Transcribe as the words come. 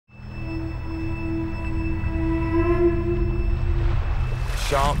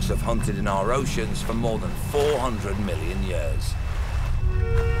Sharks have hunted in our oceans for more than 400 million years.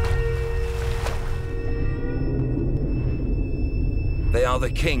 They are the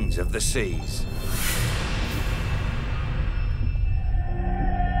kings of the seas.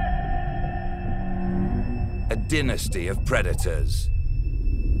 A dynasty of predators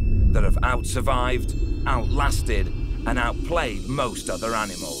that have outsurvived, outlasted, and outplayed most other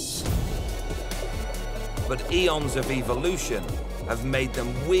animals. But eons of evolution have made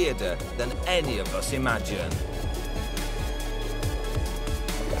them weirder than any of us imagined.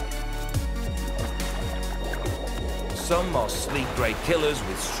 Some are sleek grey killers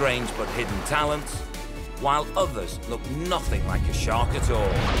with strange but hidden talents, while others look nothing like a shark at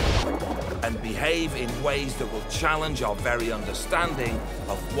all, and behave in ways that will challenge our very understanding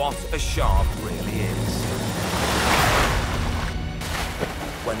of what a shark really is.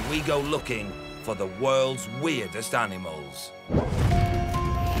 When we go looking for the world's weirdest animals.